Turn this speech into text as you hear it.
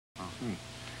You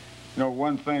know,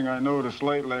 one thing I noticed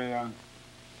lately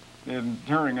in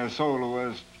hearing a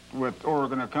soloist with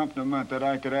organ accompaniment, that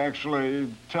I could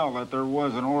actually tell that there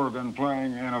was an organ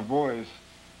playing in a voice,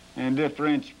 and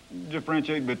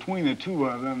differentiate between the two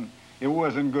of them. It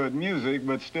wasn't good music,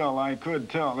 but still I could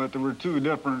tell that there were two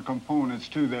different components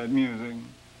to that music.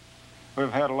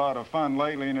 We've had a lot of fun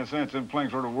lately, in a sense, in playing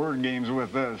sort of word games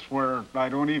with this, where I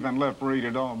don't even lip read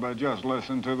at all, but just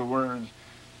listen to the words.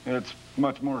 It's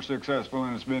much more successful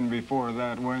than it's been before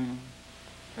that way.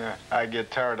 Yeah, I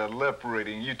get tired of lip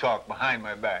reading. You talk behind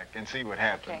my back and see what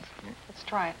happens. Okay, let's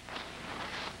try it.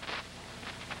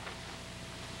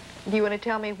 Do you want to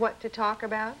tell me what to talk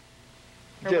about?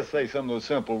 Just say some of those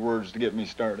simple words to get me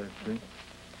started. See?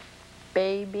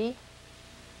 Baby.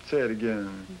 Say it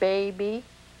again. Baby.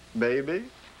 Baby?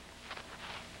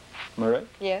 Am I right?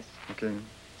 Yes. Okay.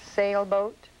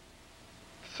 Sailboat.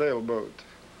 Sailboat.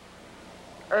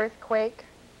 Earthquake.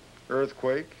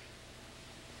 Earthquake.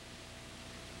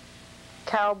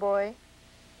 Cowboy.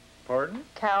 Pardon?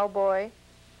 Cowboy.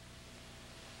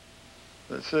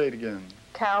 Let's say it again.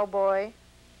 Cowboy.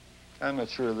 I'm not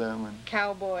sure of that one.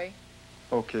 Cowboy.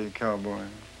 Okay, cowboy.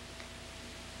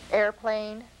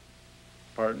 Airplane.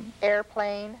 Pardon?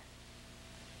 Airplane.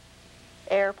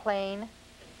 Airplane.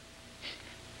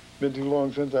 Been too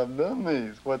long since I've done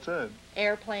these. What's that?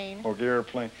 Airplane. Okay,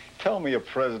 airplane. Tell me a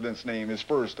president's name, his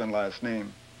first and last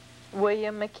name.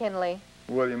 William McKinley.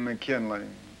 William McKinley.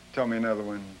 Tell me another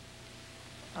one.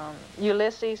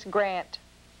 Ulysses Grant.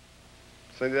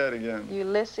 Say that again.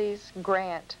 Ulysses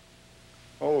Grant.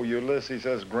 Oh, Ulysses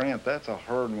S. Grant. That's a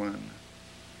hard one.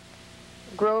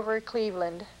 Grover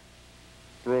Cleveland.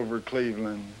 Grover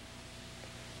Cleveland.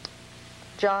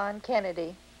 John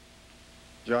Kennedy.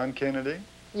 John Kennedy?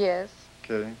 Yes.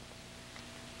 Okay.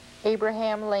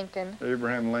 Abraham Lincoln.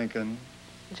 Abraham Lincoln.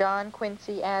 John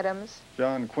Quincy Adams.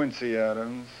 John Quincy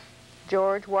Adams.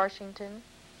 George Washington.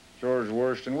 George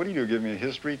Washington. What do you do? Give me a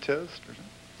history test or something?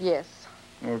 Yes.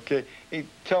 Okay. Hey,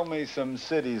 tell me some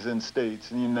cities and states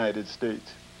in the United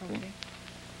States. Okay.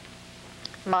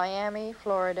 Miami,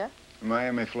 Florida.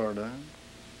 Miami, Florida.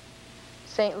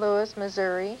 St. Louis,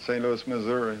 Missouri. St. Louis,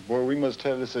 Missouri. Boy, we must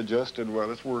have this adjusted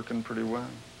well. It's working pretty well.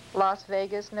 Las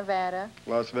Vegas, Nevada.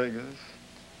 Las Vegas.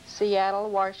 Seattle,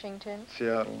 Washington.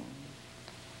 Seattle.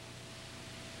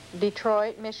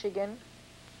 Detroit, Michigan.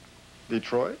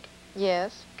 Detroit?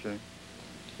 Yes. Okay.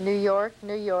 New York,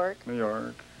 New York. New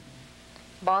York.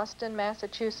 Boston,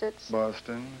 Massachusetts.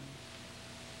 Boston.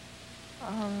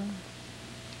 Can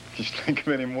you think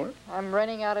of any more? I'm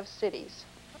running out of cities.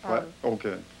 What?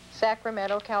 Okay.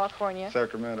 Sacramento, California.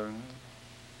 Sacramento.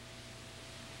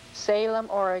 Salem,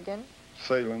 Oregon.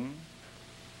 Salem.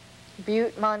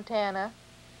 Butte, Montana.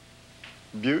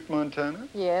 Butte, Montana?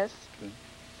 Yes. Okay.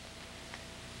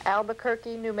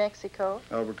 Albuquerque, New Mexico.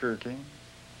 Albuquerque.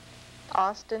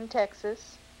 Austin,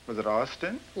 Texas. Was it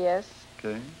Austin? Yes.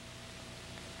 Okay.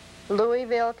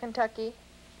 Louisville, Kentucky.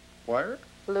 Where?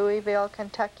 Louisville,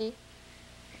 Kentucky.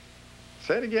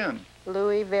 Say it again.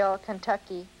 Louisville,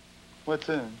 Kentucky. What's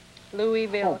that?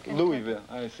 Louisville, Kentucky. Louisville,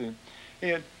 I see.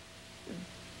 Yeah,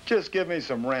 just give me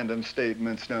some random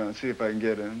statements now and see if I can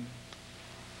get in.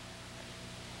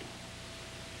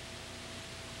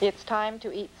 It's time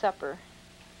to eat supper.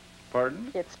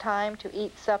 Pardon? It's time to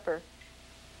eat supper.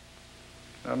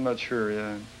 I'm not sure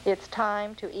yet. It's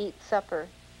time to eat supper.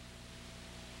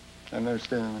 I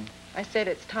understand. I said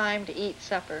it's time to eat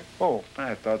supper. Oh,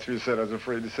 I thought you said I was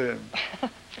afraid to say it.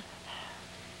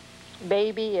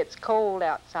 Baby, it's cold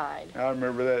outside. I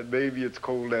remember that. Baby, it's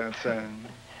cold outside.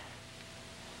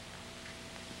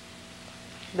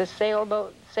 The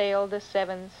sailboat sailed the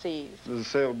 7 seas. The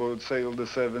sailboat sailed the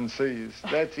 7 seas.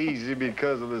 That's easy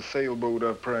because of the sailboat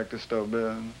I've practiced a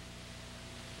bit.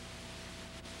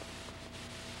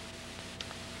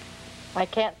 I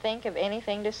can't think of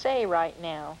anything to say right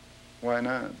now. Why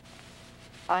not?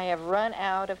 I have run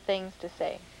out of things to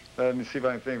say. Let me see if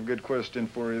I can think of a good question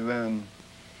for you then.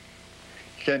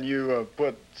 Can you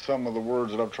put some of the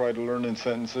words that I've tried to learn in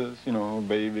sentences? You know,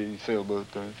 baby,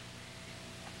 sailboat, those.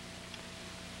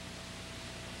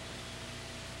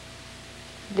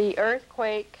 The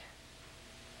earthquake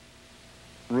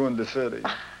Ruined the city.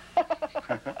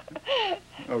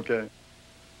 Okay.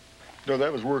 No,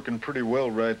 that was working pretty well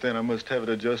right then. I must have it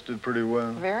adjusted pretty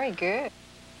well. Very good.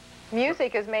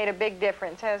 Music has made a big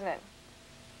difference, hasn't it?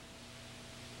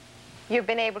 You've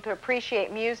been able to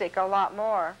appreciate music a lot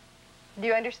more. Do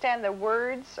you understand the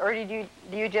words, or do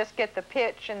you just get the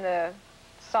pitch and the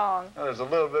song? There's a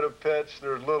little bit of pitch,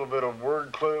 there's a little bit of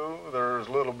word clue, there's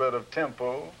a little bit of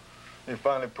tempo. You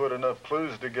finally put enough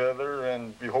clues together,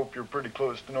 and you hope you're pretty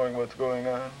close to knowing what's going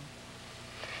on.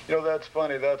 You know, that's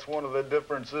funny. That's one of the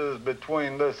differences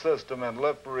between this system and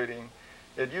lip reading.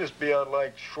 It used to be I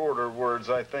liked shorter words,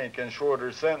 I think, and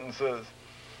shorter sentences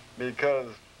because,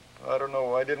 I don't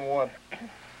know, I didn't want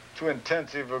too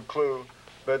intensive a clue.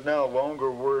 But now longer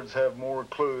words have more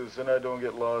clues and I don't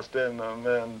get lost in them.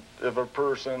 And if a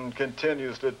person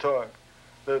continues to talk,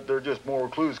 that there are just more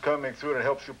clues coming through and it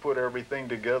helps you put everything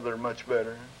together much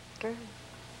better. Good.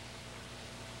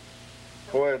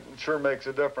 Boy, it sure makes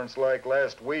a difference. Like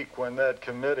last week when that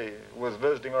committee was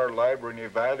visiting our library and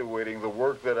evaluating the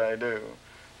work that I do,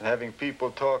 and having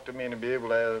people talk to me and be able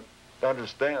to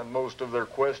understand most of their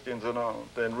questions and all,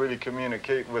 and really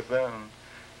communicate with them.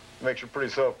 It makes you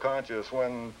pretty self-conscious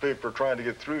when people are trying to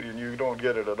get through to you and you don't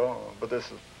get it at all. But this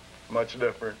is much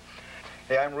different.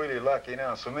 Hey, I'm really lucky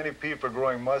now. So many people are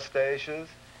growing mustaches,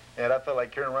 and I felt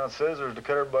like carrying around scissors to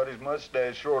cut everybody's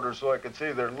mustache shorter so I could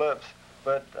see their lips.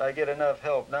 But I get enough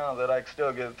help now that I can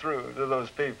still get through to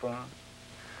those people.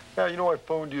 Now, you know, I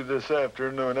phoned you this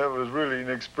afternoon. That was really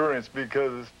an experience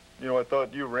because, you know, I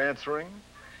thought you were answering.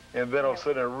 And then all of a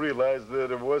sudden I realized that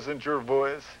it wasn't your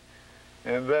voice.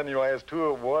 And then, you know, I asked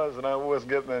who it was, and I wasn't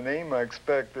getting the name I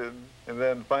expected. And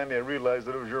then finally I realized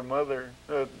that it was your mother.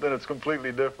 Then it's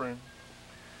completely different.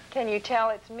 Can you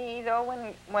tell it's me, though,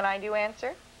 when I do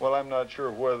answer? Well, I'm not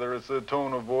sure whether it's the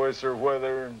tone of voice or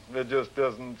whether it just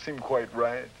doesn't seem quite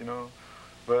right, you know.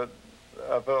 But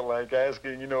I felt like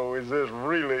asking, you know, is this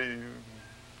really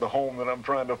the home that I'm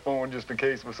trying to phone just in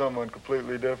case with someone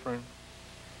completely different?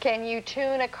 Can you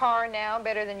tune a car now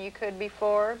better than you could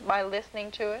before by listening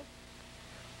to it?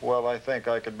 Well, I think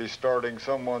I could be starting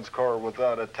someone's car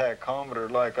without a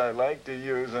tachometer like I like to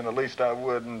use, and at least I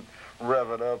wouldn't rev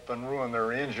it up and ruin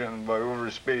their engine by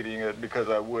overspeeding it because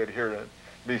I would hear it.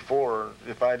 Before,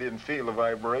 if I didn't feel the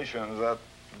vibrations,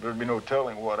 there'd be no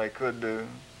telling what I could do.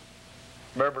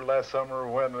 Remember last summer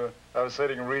when I was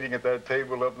sitting and reading at that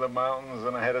table up in the mountains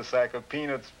and I had a sack of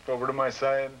peanuts over to my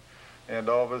side, and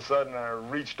all of a sudden I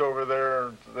reached over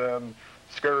there and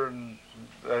scared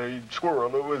a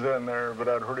squirrel that was in there, but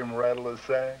I'd heard him rattle his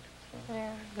sack.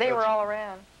 Yeah, they were all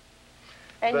around.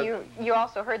 And you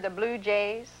also heard the blue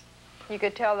jays? You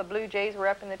could tell the blue jays were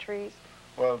up in the trees?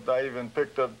 Well, I even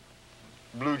picked up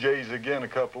blue jays again a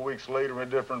couple of weeks later in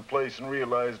a different place and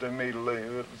realized immediately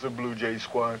it was a blue jay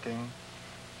squawking.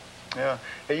 Yeah.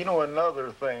 Hey, you know,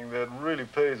 another thing that really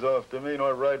pays off to me, you know,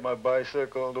 I ride my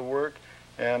bicycle to work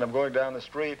and I'm going down the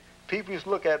street. People used to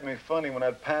look at me funny when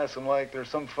I'd pass them like there's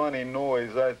some funny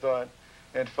noise, I thought.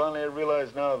 And finally I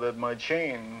realize now that my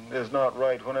chain is not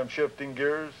right when I'm shifting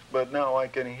gears, but now I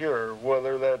can hear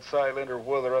whether that's silent or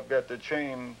whether I've got the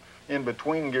chain in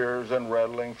between gears and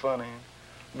rattling funny.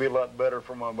 Be a lot better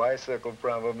for my bicycle,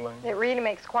 probably. It really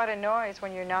makes quite a noise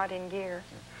when you're not in gear.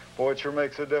 Boy, it sure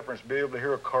makes a difference. Be able to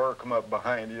hear a car come up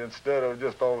behind you instead of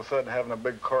just all of a sudden having a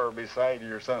big car beside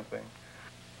you or something.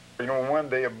 You know, one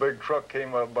day a big truck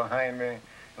came up behind me,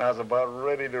 and I was about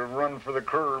ready to run for the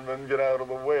curb and get out of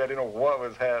the way. I didn't know what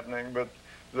was happening, but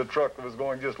the truck was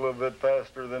going just a little bit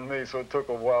faster than me, so it took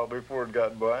a while before it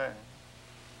got by.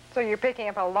 So you're picking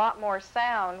up a lot more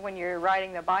sound when you're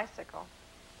riding the bicycle.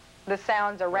 The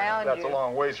sounds around you. That's a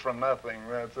long ways from nothing.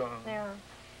 Yeah.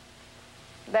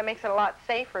 That makes it a lot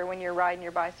safer when you're riding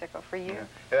your bicycle for you. Yeah.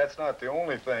 That's not the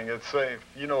only thing. It's safe.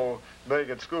 You know, being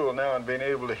at school now and being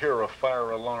able to hear a fire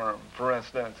alarm, for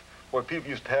instance, where people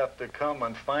used to have to come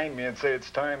and find me and say it's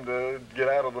time to get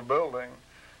out of the building.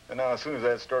 And now as soon as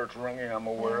that starts ringing, I'm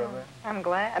aware of it. I'm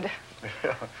glad.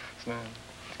 Yeah.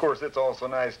 Of course, it's also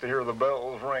nice to hear the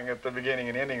bells ring at the beginning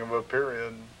and ending of a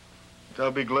period. I'll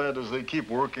be glad as they keep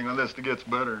working on this to get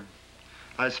better.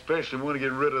 I especially want to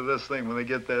get rid of this thing when they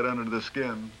get that under the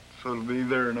skin. So it'll be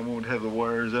there and I won't have the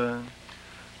wires on.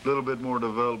 A little bit more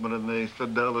development and the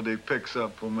fidelity picks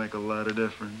up will make a lot of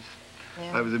difference.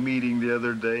 Yeah. I was at a meeting the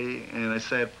other day and I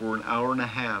sat for an hour and a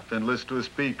half and listened to a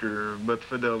speaker, but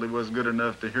fidelity wasn't good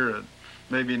enough to hear it.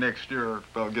 Maybe next year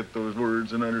I'll get those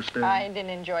words and understand. I didn't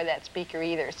enjoy that speaker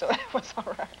either, so that was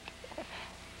all right.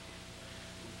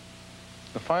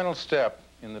 The final step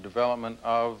in the development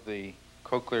of the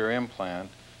cochlear implant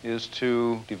is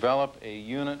to develop a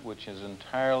unit which is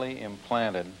entirely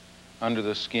implanted under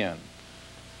the skin.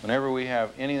 Whenever we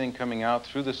have anything coming out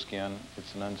through the skin,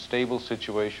 it's an unstable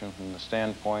situation from the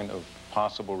standpoint of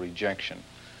possible rejection.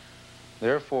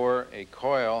 Therefore, a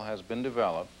coil has been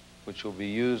developed which will be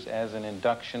used as an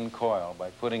induction coil.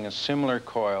 By putting a similar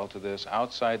coil to this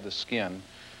outside the skin,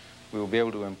 we will be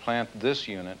able to implant this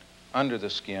unit under the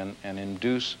skin and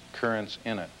induce currents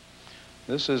in it.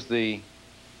 This is the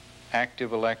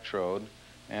active electrode,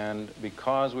 and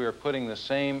because we are putting the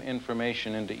same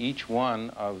information into each one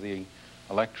of the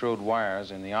electrode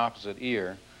wires in the opposite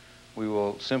ear, we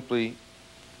will simply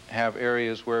have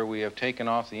areas where we have taken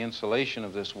off the insulation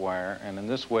of this wire, and in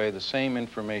this way the same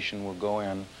information will go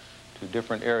in to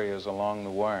different areas along the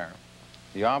wire.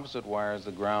 The opposite wire is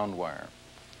the ground wire.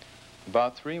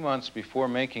 About 3 months before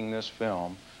making this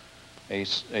film, a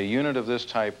unit of this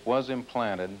type was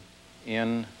implanted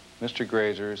in Mr.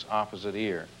 Grazer's opposite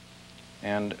ear,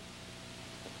 and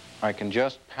I can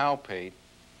just palpate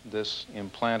this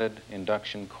implanted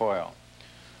induction coil.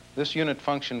 This unit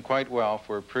functioned quite well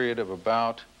for a period of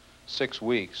about 6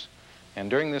 weeks, and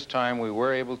during this time we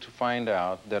were able to find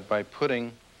out that by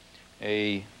putting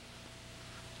a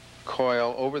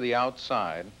coil over the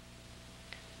outside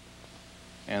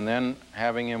and then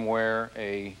having him wear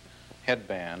a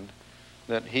headband,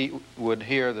 that he would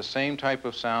hear the same type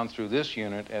of sound through this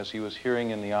unit as he was hearing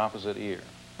in the opposite ear.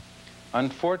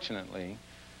 Unfortunately,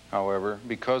 however,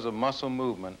 because of muscle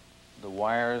movement, the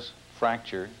wires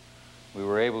fractured. We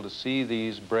were able to see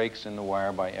these breaks in the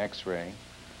wire by X-ray,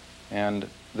 and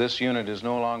this unit is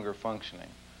no longer functioning.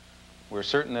 We're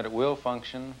certain that it will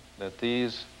function, that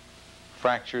these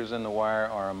fractures in the wire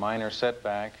are a minor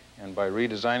setback, and by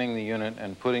redesigning the unit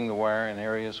and putting the wire in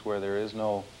areas where there is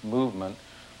no movement,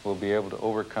 we'll be able to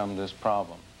overcome this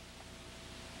problem.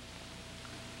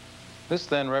 This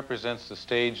then represents the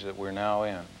stage that we're now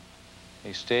in,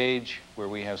 a stage where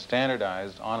we have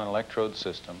standardized on an electrode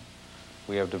system.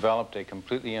 We have developed a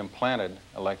completely implanted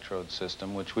electrode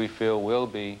system which we feel will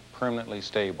be permanently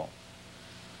stable.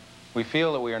 We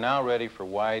feel that we are now ready for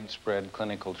widespread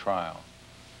clinical trial.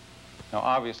 Now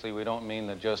obviously we don't mean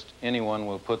that just anyone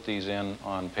will put these in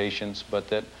on patients, but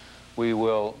that we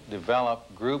will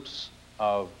develop groups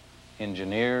of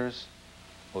engineers,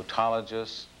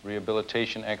 otologists,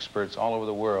 rehabilitation experts all over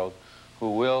the world who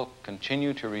will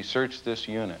continue to research this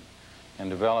unit and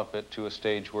develop it to a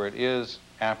stage where it is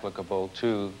applicable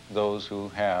to those who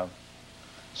have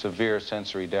severe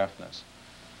sensory deafness.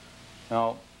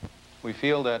 Now, we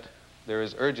feel that there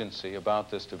is urgency about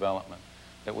this development,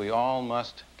 that we all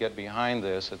must get behind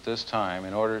this at this time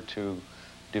in order to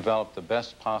develop the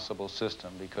best possible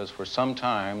system, because for some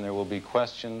time there will be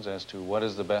questions as to what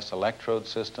is the best electrode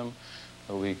system.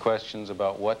 There will be questions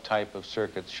about what type of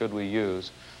circuits should we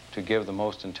use to give the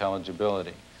most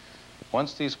intelligibility.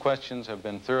 Once these questions have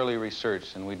been thoroughly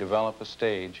researched and we develop a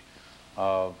stage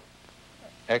of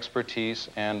expertise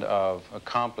and of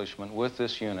accomplishment with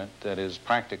this unit that is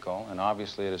practical, and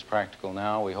obviously it is practical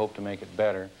now, we hope to make it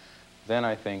better, then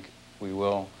I think we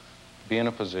will be in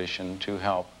a position to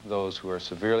help those who are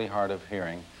severely hard of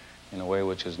hearing in a way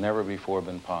which has never before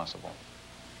been possible.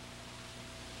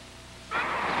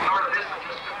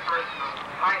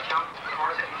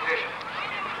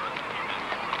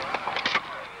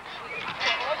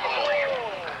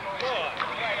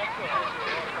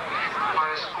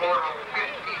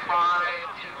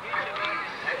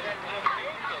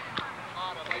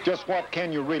 Just what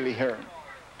can you really hear?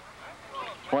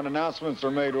 When announcements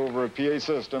are made over a PA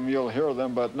system, you'll hear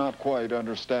them but not quite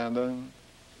understand them.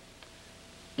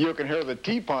 You can hear the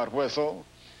teapot whistle.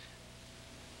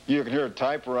 You can hear a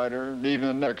typewriter, even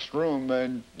in the next room,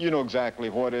 and you know exactly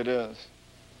what it is.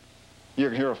 You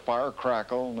can hear a fire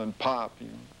crackle and pop.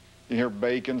 You hear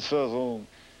bacon sizzle.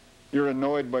 You're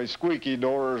annoyed by squeaky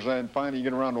doors, and finally you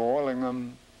get around to oiling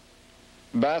them.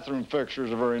 Bathroom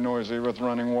fixtures are very noisy with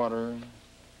running water.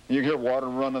 You can hear water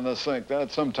run in the sink.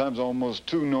 That's sometimes almost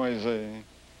too noisy.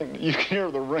 You can hear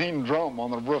the rain drum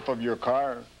on the roof of your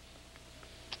car.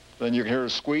 Then you can hear a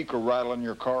squeak or rattle in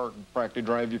your car and practically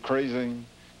drive you crazy.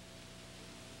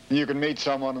 You can meet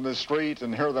someone in the street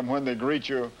and hear them when they greet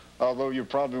you, although you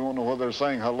probably won't know whether they're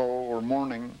saying hello or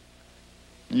morning.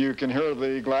 You can hear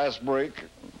the glass break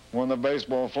when the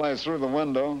baseball flies through the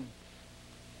window.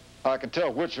 I can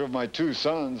tell which of my two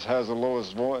sons has the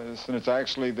lowest voice, and it's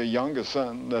actually the youngest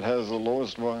son that has the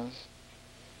lowest voice.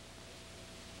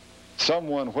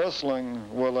 Someone whistling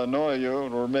will annoy you,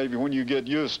 or maybe when you get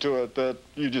used to it, that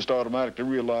you just automatically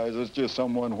realize it's just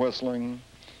someone whistling.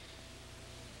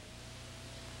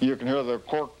 You can hear the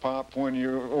cork pop when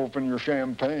you open your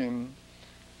champagne.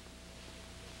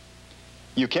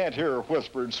 You can't hear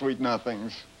whispered sweet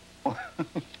nothings.